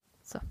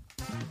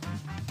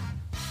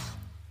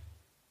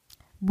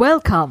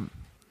Welcome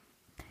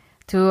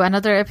to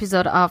another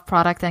episode of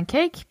Product and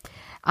Cake.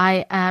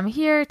 I am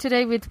here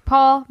today with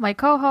Paul, my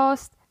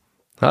co-host.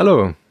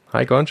 Hello.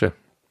 Hi, Ghonche.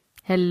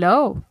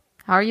 Hello.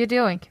 How are you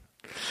doing?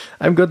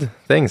 I'm good,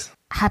 thanks.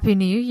 Happy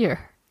New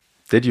Year.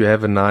 Did you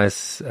have a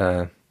nice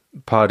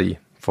party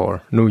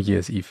for New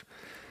Year's Eve?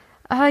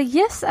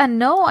 Yes and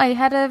no. I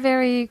had a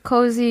very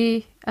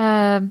cozy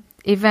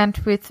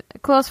event with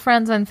close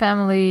friends and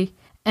family.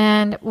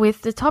 And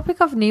with the topic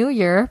of New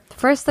Year,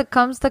 first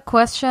comes the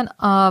question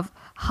of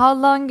how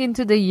long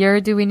into the year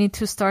do we need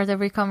to start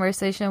every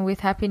conversation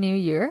with Happy New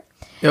Year?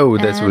 Oh,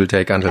 this will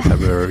take until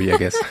February, I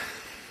guess.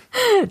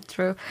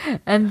 True.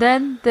 And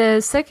then the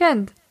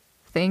second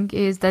thing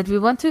is that we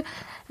want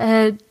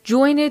to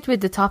join it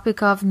with the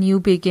topic of new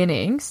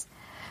beginnings.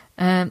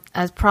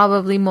 As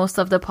probably most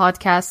of the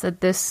podcasts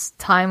at this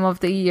time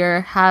of the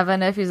year have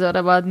an episode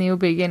about new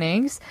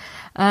beginnings.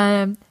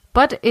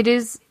 But it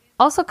is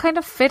also kind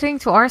of fitting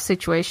to our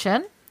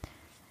situation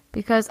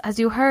because, as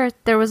you heard,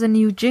 there was a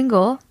new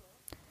jingle.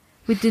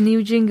 With the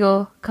new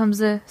jingle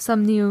comes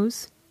some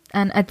news.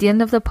 And at the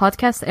end of the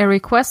podcast, a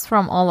request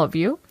from all of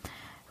you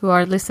who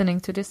are listening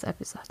to this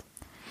episode.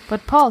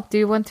 But Paul, do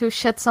you want to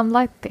shed some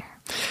light there?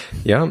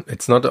 Yeah,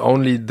 it's not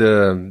only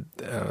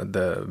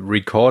the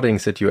recording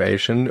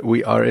situation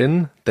we are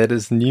in that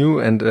is new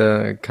and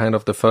kind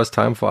of the first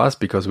time for us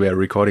because we are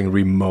recording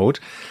remote.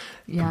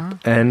 Yeah.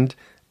 And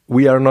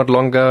we are not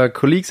longer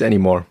colleagues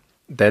anymore.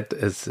 That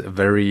is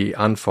very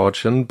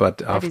unfortunate,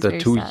 but after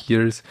 2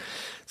 years,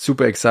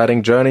 super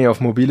exciting journey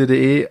of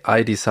Mobile.de,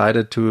 I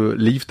decided to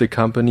leave the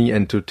company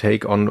and to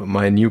take on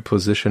my new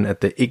position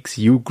at the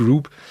XU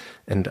Group.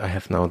 And I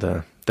have now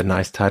the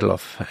nice title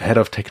of Head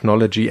of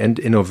Technology and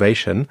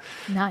Innovation.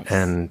 Nice.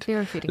 And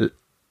very fitting.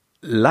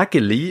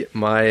 Luckily,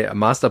 my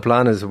master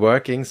plan is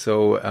working,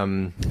 so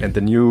and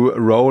the new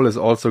role is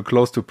also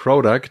close to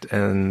product,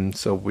 and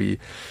so we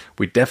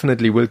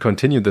definitely will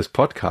continue this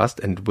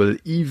podcast and will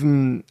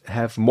even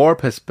have more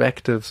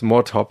perspectives,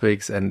 more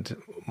topics, and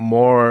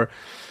more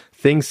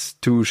things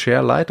to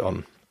share light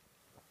on.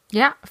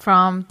 Yeah,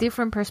 from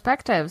different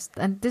perspectives,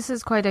 and this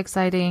is quite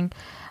exciting.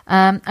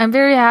 I'm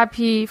very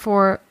happy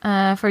for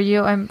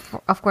you. I'm,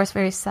 of course,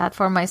 very sad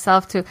for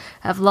myself to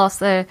have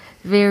lost a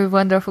very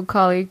wonderful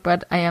colleague,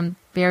 but I am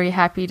very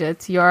happy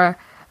that you're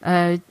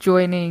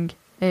joining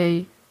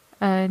a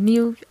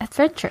new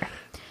adventure.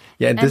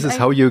 Yeah, and this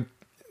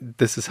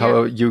is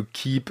how you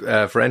keep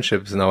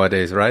friendships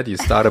nowadays, right? You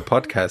start a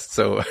podcast,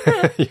 so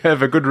you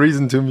have a good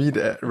reason to meet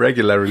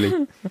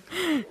regularly.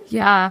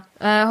 Yeah,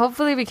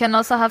 hopefully we can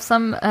also have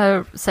some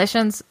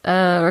sessions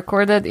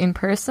recorded in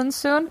person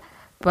soon.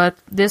 But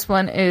this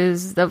one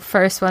is the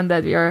first one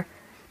that we are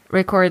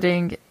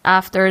recording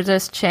after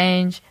this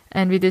change.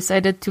 And we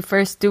decided to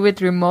first do it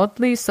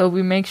remotely. So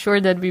we make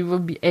sure that we will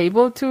be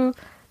able to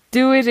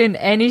do it in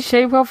any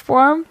shape or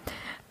form.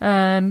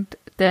 And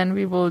then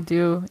we will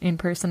do in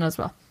person as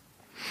well.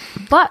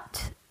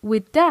 But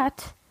with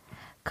that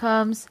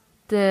comes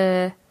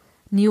the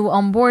new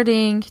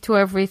onboarding to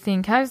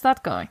everything. How is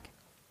that going?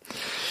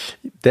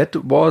 That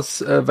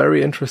was a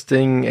very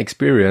interesting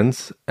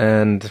experience,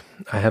 and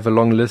I have a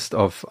long list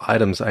of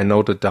items I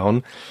noted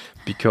down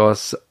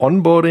because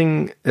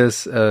onboarding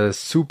is a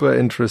super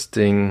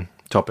interesting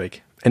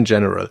topic in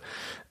general.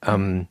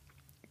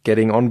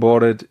 Getting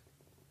onboarded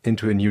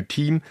into a new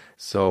team,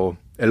 so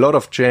a lot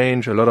of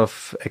change, a lot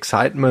of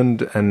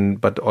excitement,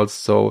 but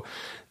also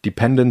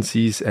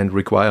dependencies and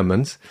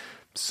requirements.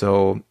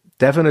 So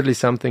definitely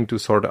something to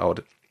sort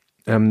out.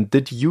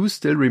 Did you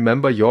still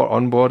remember your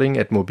onboarding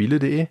at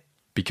Mobile.de?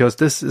 Because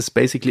this is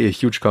basically a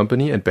huge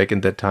company, and back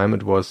in that time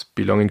it was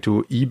belonging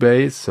to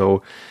eBay,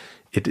 so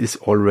it is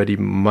already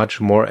much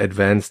more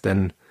advanced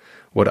than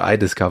what I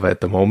discover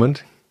at the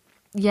moment.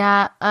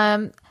 Yeah,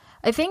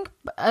 I think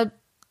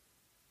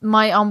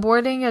my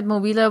onboarding at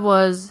Mobile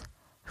was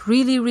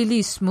really,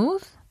 really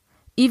smooth,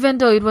 even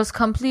though it was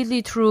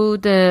completely through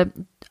the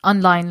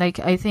online. Like,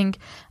 I think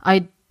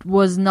I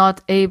was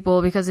not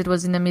able, because it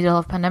was in the middle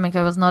of pandemic,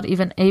 I was not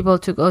even able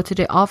to go to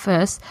the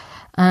office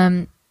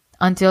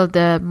until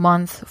the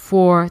month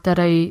 4 that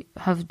I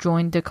have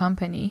joined the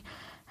company.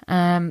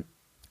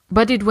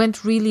 But it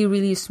went really,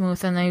 really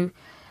smooth, and I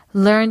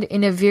learned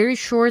in a very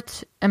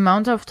short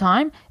amount of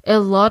time a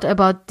lot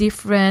about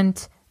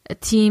different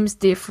teams,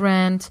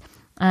 different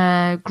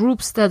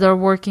groups that are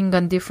working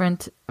on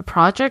different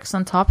projects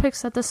and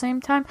topics at the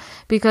same time,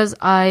 because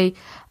I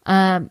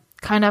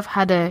kind of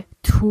had a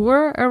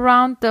tour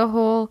around the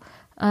whole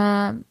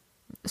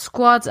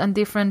squads and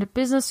different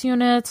business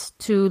units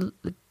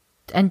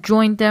and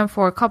joined them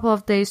for a couple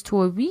of days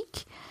to a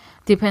week,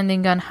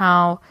 depending on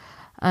how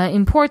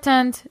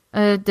important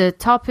the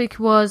topic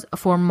was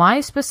for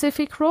my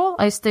specific role.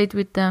 I stayed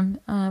with them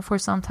for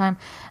some time,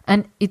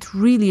 and it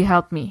really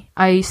helped me.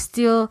 I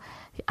still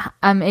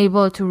am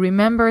able to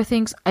remember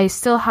things. I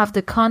still have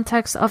the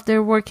context of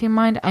their work in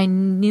mind. I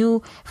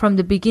knew from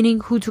the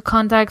beginning who to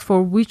contact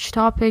for which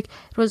topic.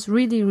 It was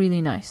really,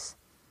 really nice.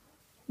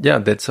 Yeah,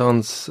 that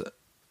sounds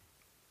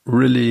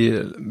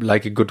really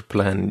like a good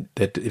plan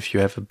that if you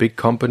have a big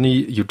company,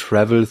 you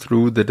travel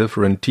through the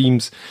different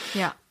teams.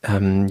 Yeah.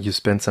 You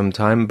spend some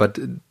time, but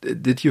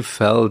did you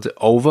felt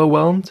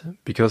overwhelmed?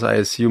 Because I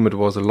assume it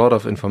was a lot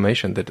of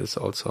information that is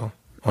also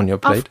on your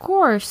plate. Of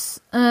course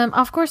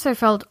I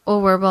felt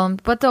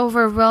overwhelmed, but the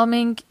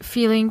overwhelming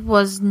feeling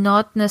was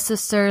not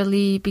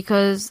necessarily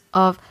because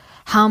of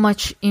how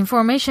much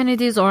information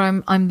it is or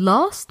I'm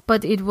lost,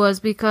 but it was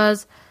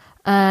because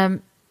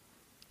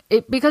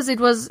it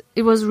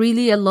was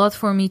really a lot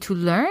for me to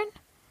learn,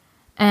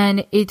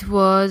 and it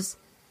was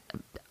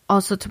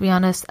also, to be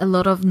honest, a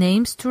lot of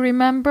names to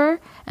remember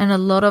and a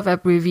lot of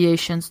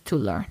abbreviations to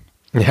learn.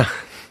 Yeah.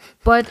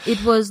 But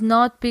it was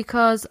not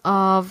because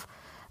of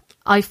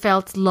I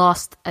felt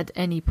lost at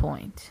any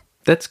point.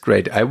 That's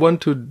great. I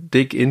want to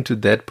dig into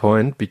that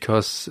point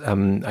because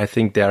I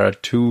think there are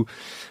two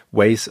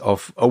ways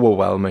of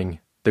overwhelming.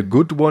 The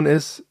good one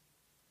is,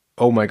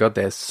 oh my God,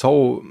 there's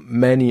so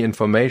many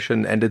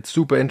information and it's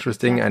super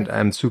interesting and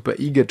I'm super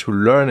eager to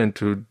learn and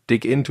to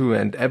dig into,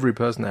 and every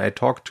person I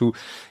talk to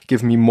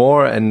give me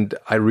more and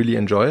I really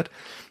enjoy it.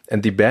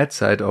 And the bad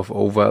side of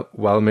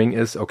overwhelming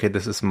is, okay,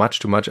 this is much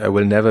too much. I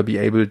will never be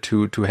able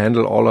to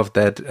handle all of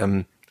that.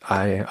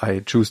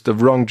 I choose the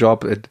wrong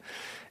job. It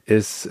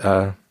is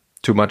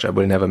too much. I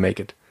will never make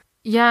it.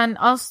 Yeah, and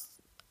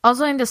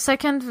also in the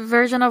second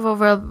version of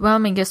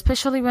overwhelming,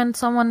 especially when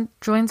someone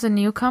joins a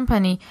new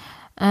company,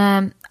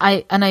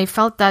 I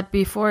felt that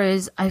before,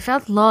 is I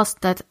felt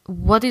lost that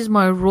what is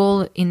my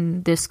role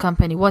in this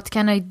company? What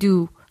can I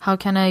do? How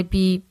can I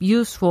be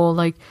useful?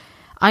 Like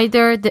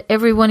either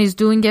everyone is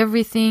doing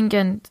everything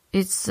and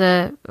it's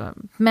a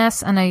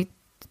mess and I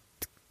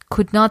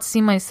could not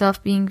see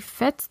myself being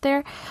fit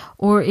there,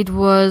 or it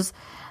was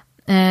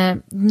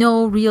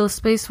no real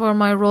space for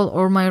my role,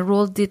 or my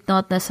role did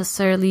not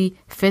necessarily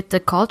fit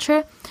the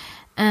culture.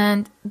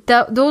 And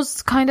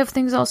those kind of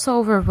things also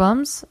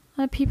overwhelms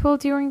people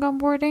during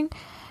onboarding.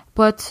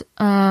 But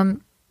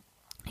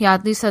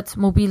at least at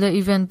Mobile,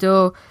 even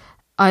though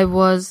I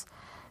was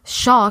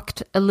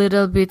shocked a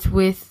little bit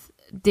with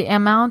the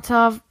amount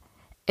of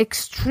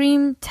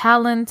extreme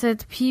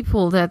talented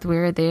people that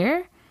were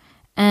there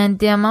and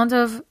the amount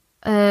of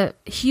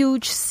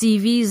huge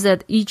CVs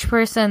that each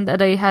person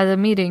that I had a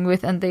meeting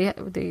with, and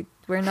they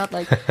were not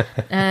like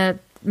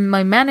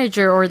my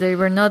manager, or they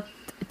were not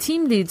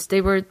team leads,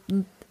 they were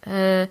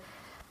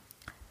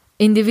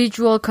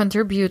individual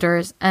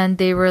contributors, and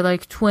they were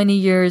like 20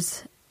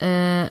 years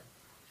in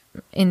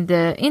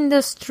the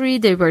industry.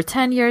 They were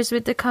 10 years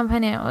with the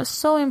company. I was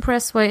so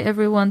impressed by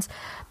everyone's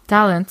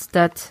talent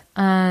that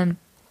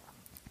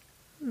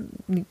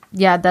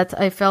that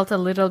I felt a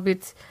little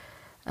bit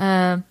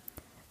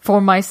for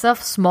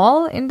myself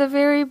small in the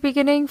very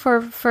beginning,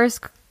 for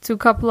first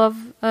couple of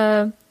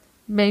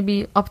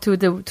maybe up to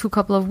the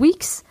couple of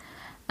weeks,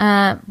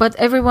 but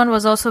everyone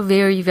was also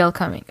very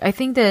welcoming. I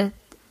think the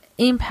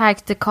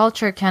impact the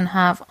culture can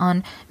have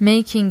on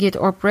making it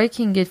or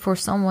breaking it for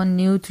someone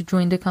new to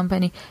join the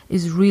company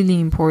is really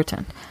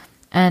important.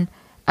 And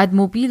at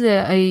Mobile,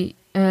 I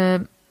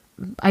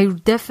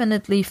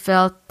definitely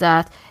felt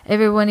that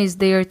everyone is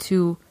there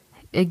to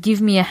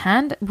give me a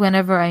hand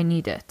whenever I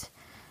need it.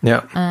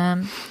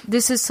 Yeah.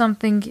 This is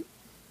something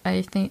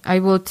I think I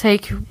will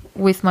take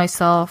with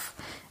myself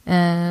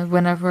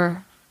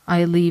whenever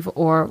I leave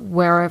or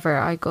wherever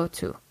I go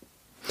to.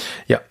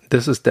 Yeah,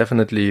 this is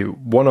definitely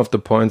one of the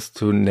points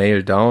to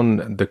nail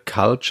down the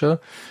culture.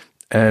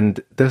 And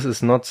this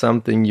is not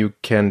something you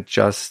can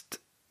just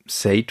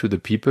say to the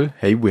people,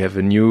 hey, we have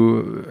a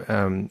new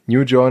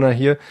joiner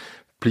here,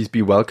 please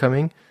be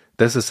welcoming.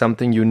 This is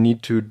something you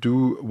need to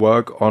do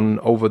work on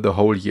over the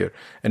whole year.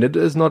 And it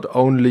is not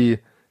only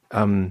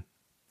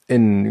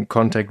in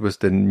contact with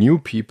the new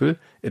people,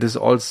 it is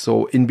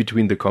also in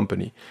between the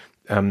company.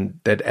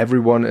 That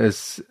everyone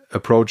is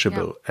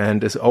approachable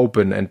and is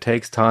open and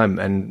takes time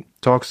and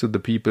talks to the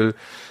people,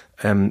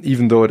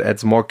 even though it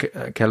adds more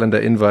calendar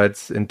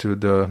invites into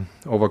the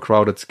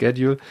overcrowded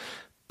schedule.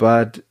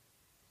 But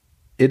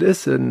it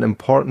is an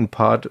important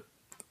part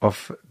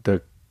of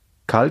the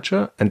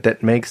culture, and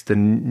that makes the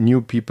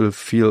new people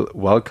feel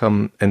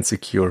welcome and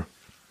secure.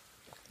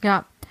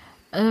 Yeah.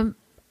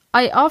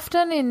 I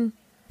often, in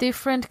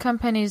different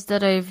companies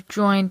that I've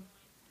joined,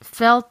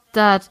 felt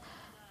that,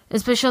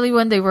 especially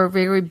when they were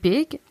very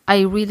big,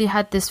 I really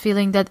had this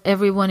feeling that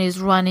everyone is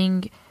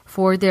running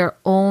for their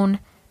own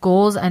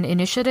goals and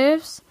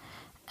initiatives,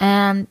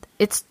 and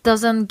it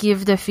doesn't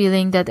give the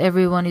feeling that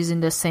everyone is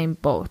in the same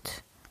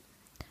boat.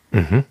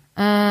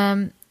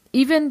 Mm-hmm.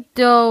 Even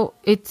though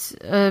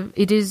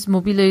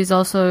Mobile is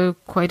also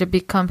quite a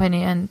big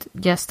company, and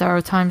yes, there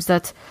are times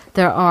that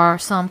there are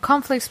some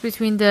conflicts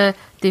between the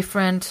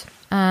different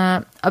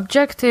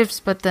objectives,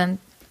 but then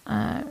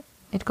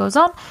it goes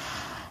on.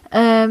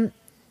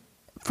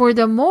 For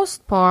the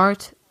most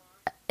part,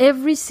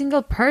 every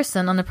single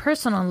person on a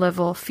personal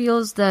level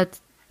feels that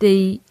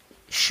they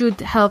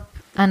should help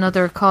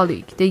another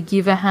colleague. They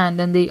give a hand,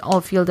 and they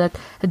all feel that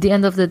at the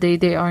end of the day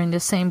they are in the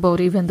same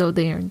boat, even though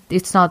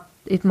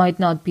it might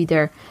not be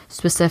their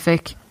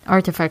specific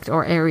artifact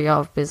or area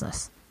of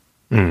business.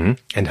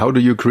 And how do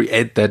you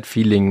create that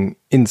feeling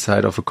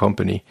inside of a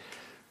company?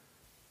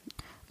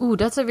 Ooh,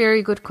 that's a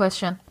very good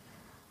question.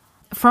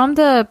 From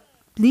the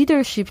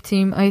leadership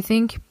team, I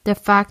think the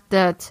fact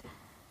that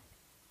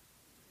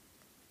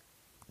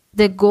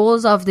the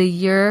goals of the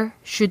year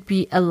should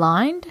be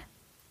aligned,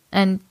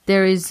 and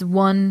there is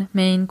one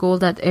main goal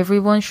that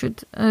everyone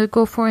should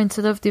go for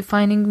instead of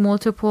defining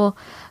multiple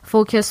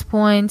focus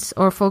points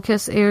or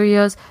focus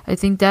areas. I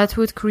think that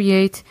would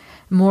create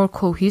more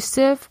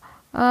cohesive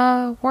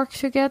work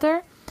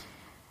together.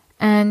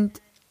 And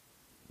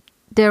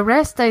the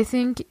rest, I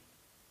think,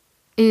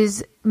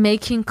 is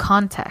making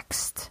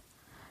context.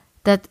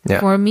 That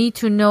for me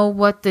to know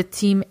what the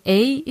team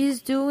A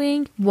is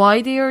doing,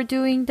 why they are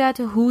doing that,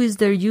 who is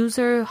their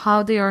user,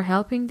 how they are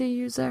helping the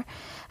user.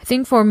 I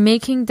think for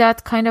making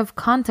that kind of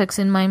context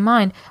in my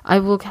mind, I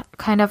will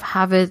kind of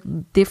have a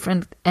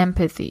different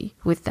empathy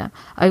with them.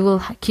 I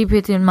will keep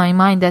it in my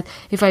mind that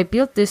if I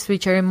build this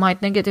feature, it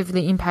might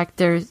negatively impact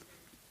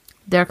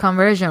their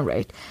conversion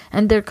rate.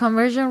 And their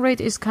conversion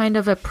rate is kind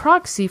of a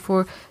proxy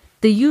for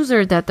the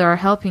user that they are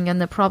helping and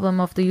the problem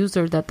of the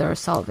user that they are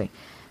solving.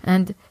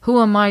 And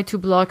who am I to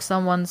block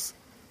someone's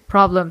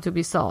problem to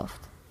be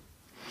solved?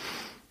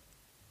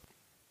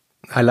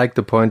 I like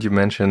the point you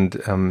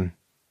mentioned,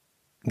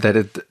 that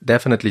it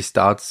definitely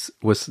starts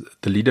with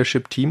the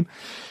leadership team.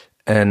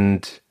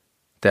 And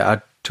there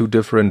are two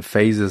different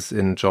phases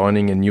in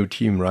joining a new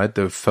team, right?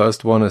 The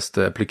first one is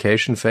the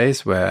application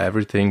phase, where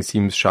everything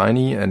seems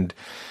shiny and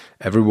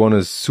everyone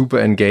is super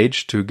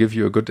engaged to give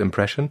you a good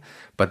impression.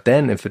 But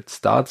then if it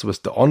starts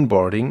with the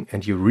onboarding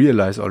and you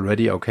realize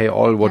already, okay,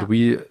 all what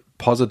we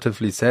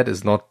positively said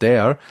is not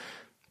there,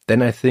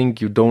 then I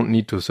think you don't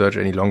need to search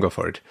any longer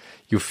for it.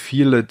 You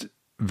feel it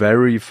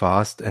very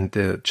fast, and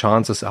the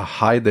chances are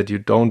high that you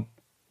don't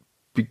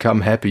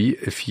become happy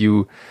if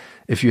you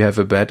have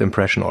a bad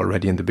impression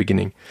already in the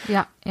beginning.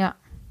 Yeah.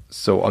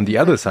 So on the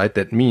other side,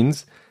 that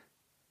means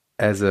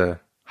as a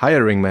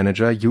hiring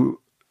manager, you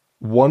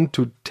want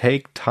to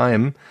take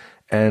time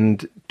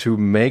and to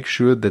make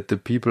sure that the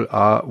people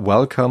are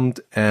welcomed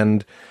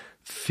and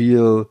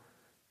feel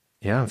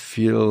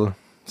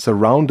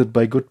surrounded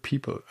by good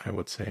people, I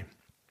would say.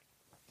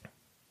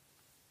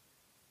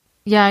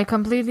 Yeah, I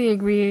completely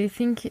agree. I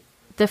think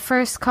the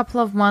first couple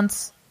of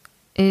months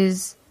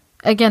is,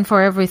 again,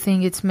 for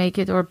everything, it's make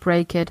it or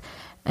break it.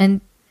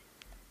 And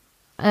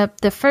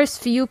the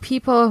first few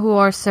people who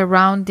are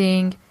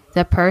surrounding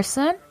the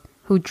person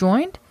who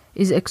joined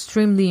is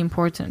extremely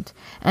important.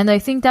 And I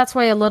think that's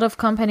why a lot of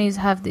companies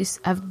have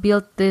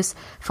built this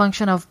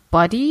function of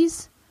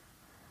buddies,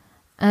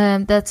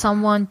 that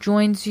someone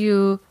joins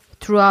you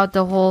throughout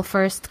the whole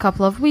first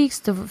couple of weeks,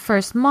 the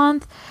first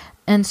month,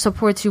 and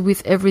supports you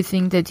with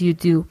everything that you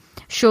do.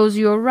 Shows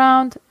you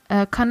around,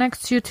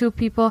 connects you to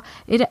people.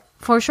 It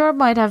for sure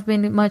might have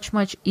been much,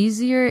 much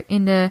easier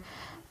in the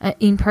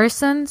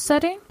in-person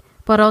setting,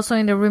 but also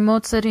in the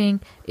remote setting,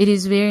 it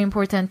is very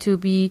important to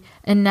be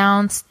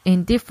announced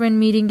in different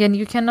meetings, and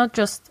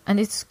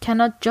it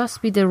cannot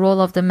just be the role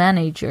of the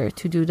manager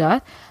to do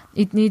that.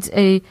 It needs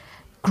a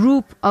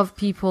group of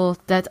people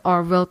that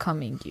are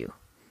welcoming you.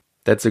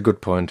 That's a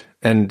good point.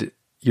 And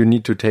you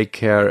need to take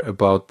care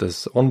about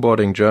this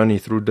onboarding journey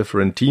through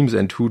different teams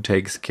and who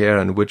takes care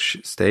and which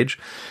stage.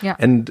 Yeah.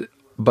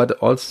 But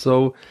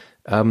also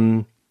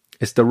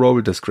is the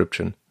role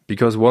description.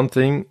 Because one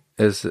thing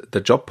is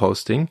the job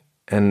posting,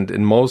 and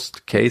in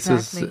most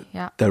cases,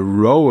 the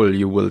role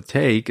you will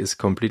take is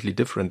completely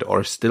different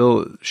or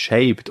still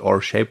shaped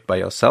by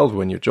yourself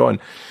when you join.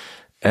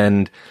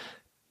 And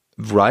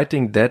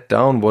writing that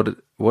down,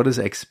 what is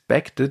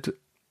expected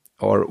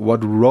or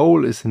what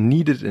role is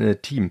needed in a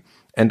team,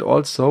 and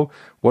also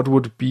what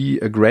would be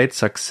a great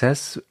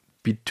success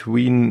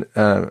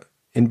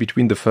in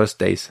between the first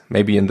days,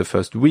 maybe in the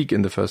first week,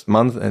 in the first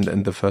month, and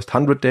in the first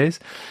 100 days.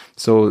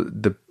 So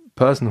the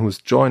person who's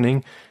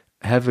joining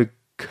have a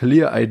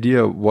clear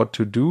idea what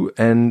to do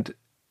and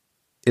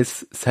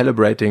is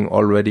celebrating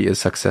already a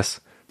success.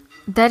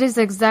 That is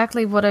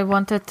exactly what I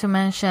wanted to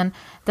mention,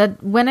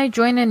 that when I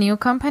join a new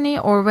company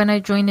or when I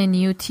join a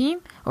new team,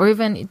 or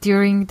even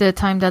during the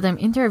time that I'm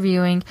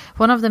interviewing,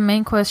 one of the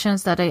main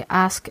questions that I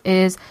ask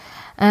is,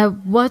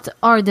 what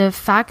are the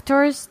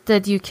factors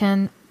that you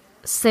can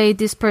say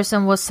this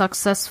person was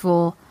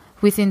successful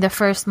within the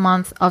first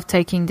month of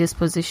taking this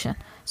position?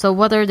 So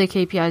what are the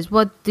KPIs?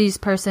 What this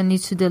person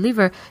needs to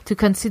deliver to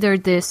consider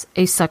this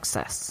a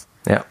success?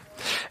 Yeah.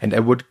 And I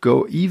would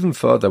go even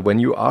further. When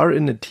you are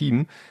in a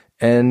team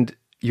and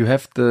you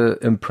have the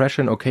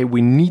impression, okay,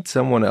 we need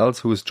someone else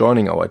who is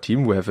joining our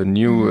team. We have a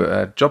new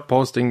job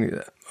posting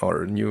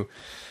or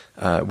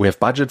we have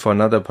budget for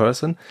another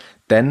person.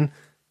 Then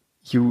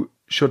you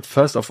should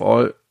first of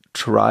all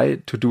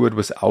try to do it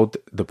without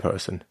the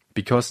person,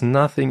 because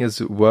nothing is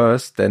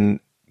worse than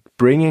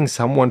bringing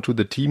someone to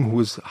the team who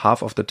is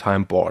half of the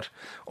time bored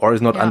or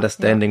is not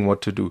understanding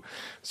what to do.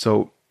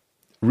 So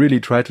really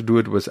try to do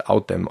it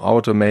without them.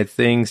 Automate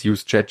things,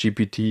 use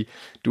ChatGPT,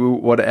 do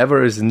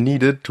whatever is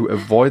needed to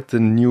avoid the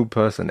new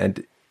person.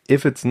 And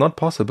if it's not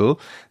possible,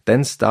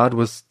 then start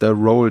with the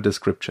role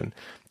description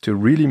to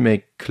really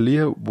make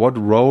clear what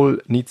role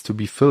needs to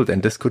be filled.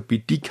 And this could be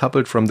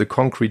decoupled from the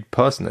concrete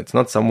person. It's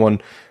not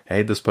someone,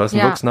 hey, this person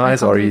looks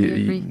nice, or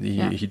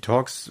he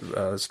talks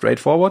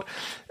straightforward.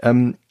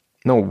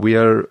 No, we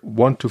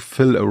want to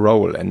fill a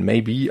role. And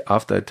maybe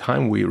after a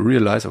time we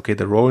realize, okay,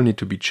 the role need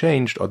to be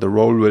changed, or the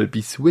role will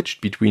be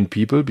switched between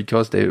people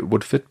because they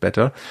would fit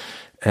better.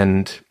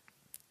 And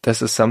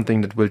this is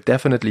something that will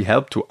definitely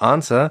help to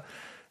answer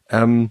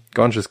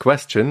Ghonche's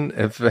question,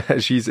 if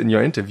she's in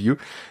your interview,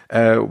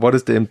 what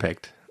is the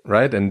impact,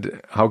 right?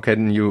 And how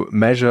can you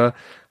measure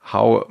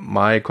how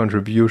my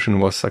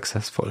contribution was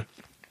successful?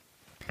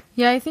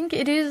 Yeah, I think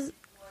it is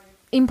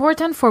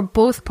important for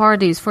both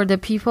parties, for the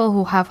people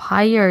who have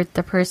hired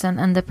the person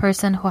and the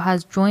person who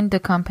has joined the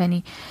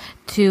company,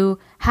 to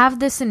have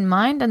this in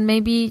mind and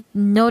maybe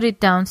note it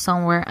down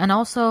somewhere. And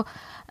also,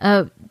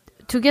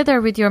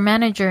 together with your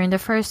manager in the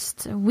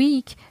first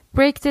week,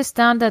 break this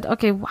down that,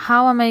 okay,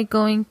 how am I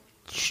going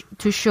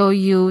to show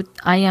you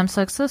I am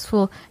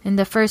successful in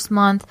the first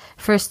month,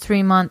 first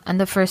 3 months, and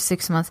the first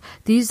 6 months.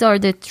 These are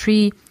the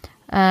 3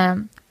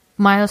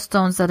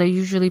 milestones that I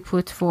usually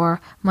put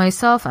for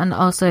myself, and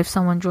also if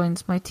someone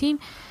joins my team,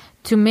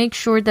 to make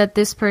sure that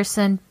this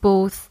person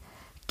both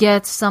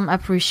gets some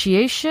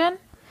appreciation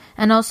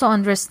and also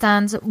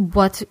understands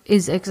what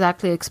is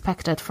exactly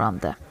expected from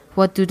them.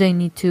 What do they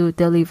need to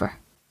deliver?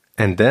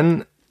 And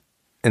then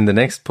in the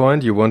next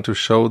point, you want to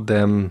show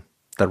them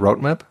the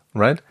roadmap,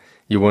 right?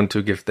 You want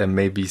to give them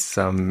maybe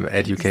some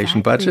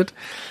education budget,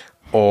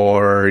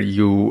 or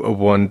you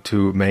want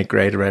to make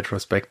great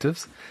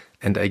retrospectives.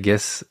 And I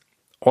guess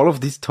all of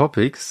these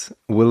topics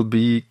will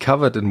be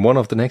covered in one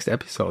of the next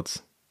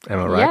episodes. Am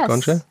I right,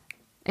 Ghonche?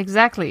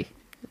 Exactly.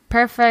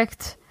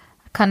 Perfect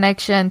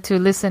connection to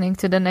listening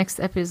to the next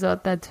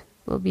episode that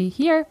will be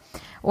here.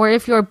 Or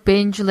if you're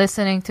binge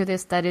listening to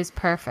this, that is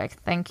perfect.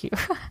 Thank you.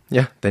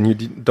 Yeah, then you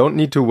don't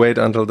need to wait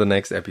until the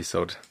next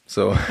episode.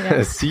 So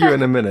see you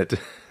in a minute.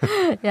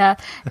 Yeah.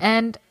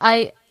 And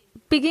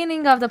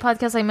beginning of the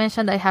podcast, I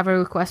mentioned I have a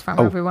request from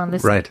everyone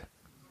listening. Right.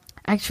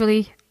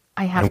 Actually,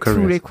 I have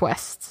 2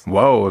 requests.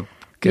 Whoa, it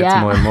gets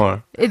more and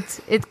more.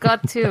 It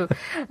got 2.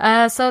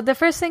 So the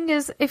first thing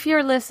is, if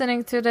you're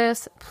listening to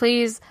this,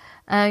 please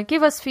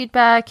give us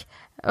feedback,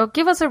 or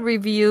give us a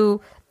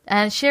review,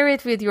 and share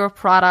it with your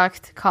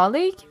product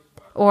colleague,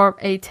 or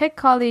a tech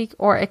colleague,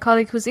 or a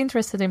colleague who's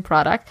interested in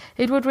product.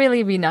 It would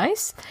really be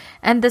nice.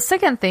 And the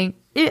second thing,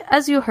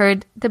 as you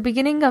heard, the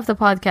beginning of the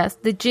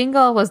podcast, the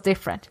jingle was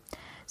different.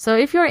 So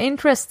if you're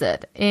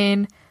interested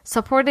in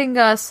supporting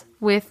us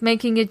with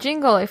making a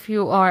jingle, if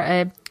you are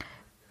a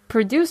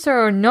producer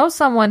or know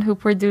someone who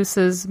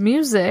produces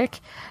music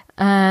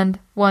and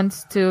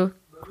wants to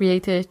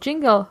create a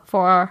jingle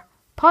for our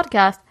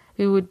podcast,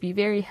 we would be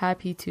very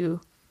happy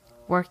to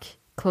work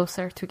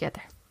closer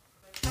together.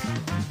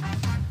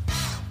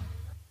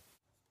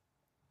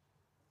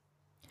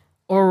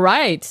 All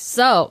right.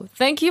 So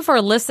thank you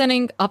for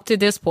listening up to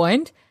this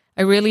point.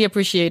 I really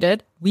appreciate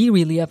it. We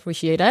really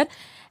appreciate it.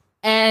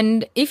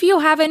 And if you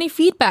have any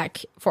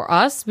feedback for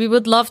us, we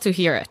would love to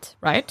hear it,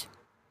 right?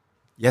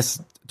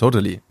 Yes,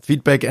 totally.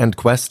 Feedback and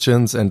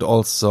questions, and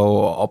also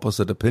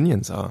opposite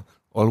opinions are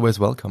always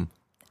welcome.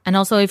 And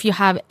also, if you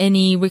have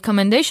any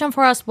recommendation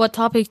for us, what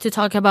topic to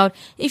talk about,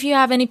 if you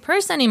have any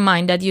person in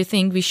mind that you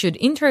think we should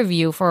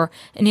interview for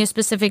any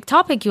specific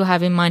topic you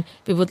have in mind,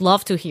 we would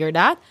love to hear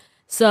that.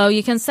 So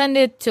you can send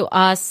it to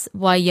us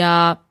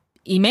via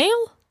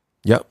email.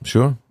 Yeah,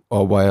 sure.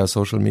 Or via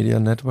social media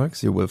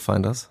networks. You will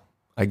find us,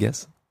 I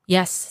guess.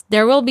 Yes,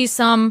 there will be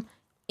some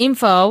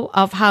info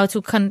of how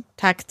to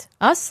contact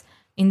us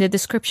in the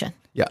description.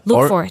 Yeah,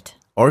 Look for it.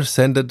 Or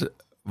send it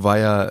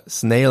via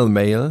snail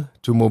mail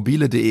to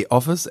mobile.de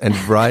office and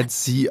write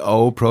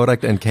CO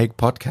Product and Cake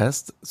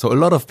Podcast. So a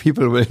lot of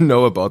people will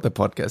know about the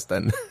podcast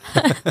then.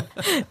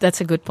 That's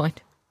a good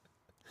point.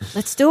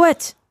 Let's do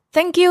it.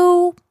 Thank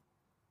you.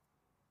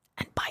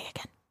 And bye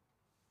again.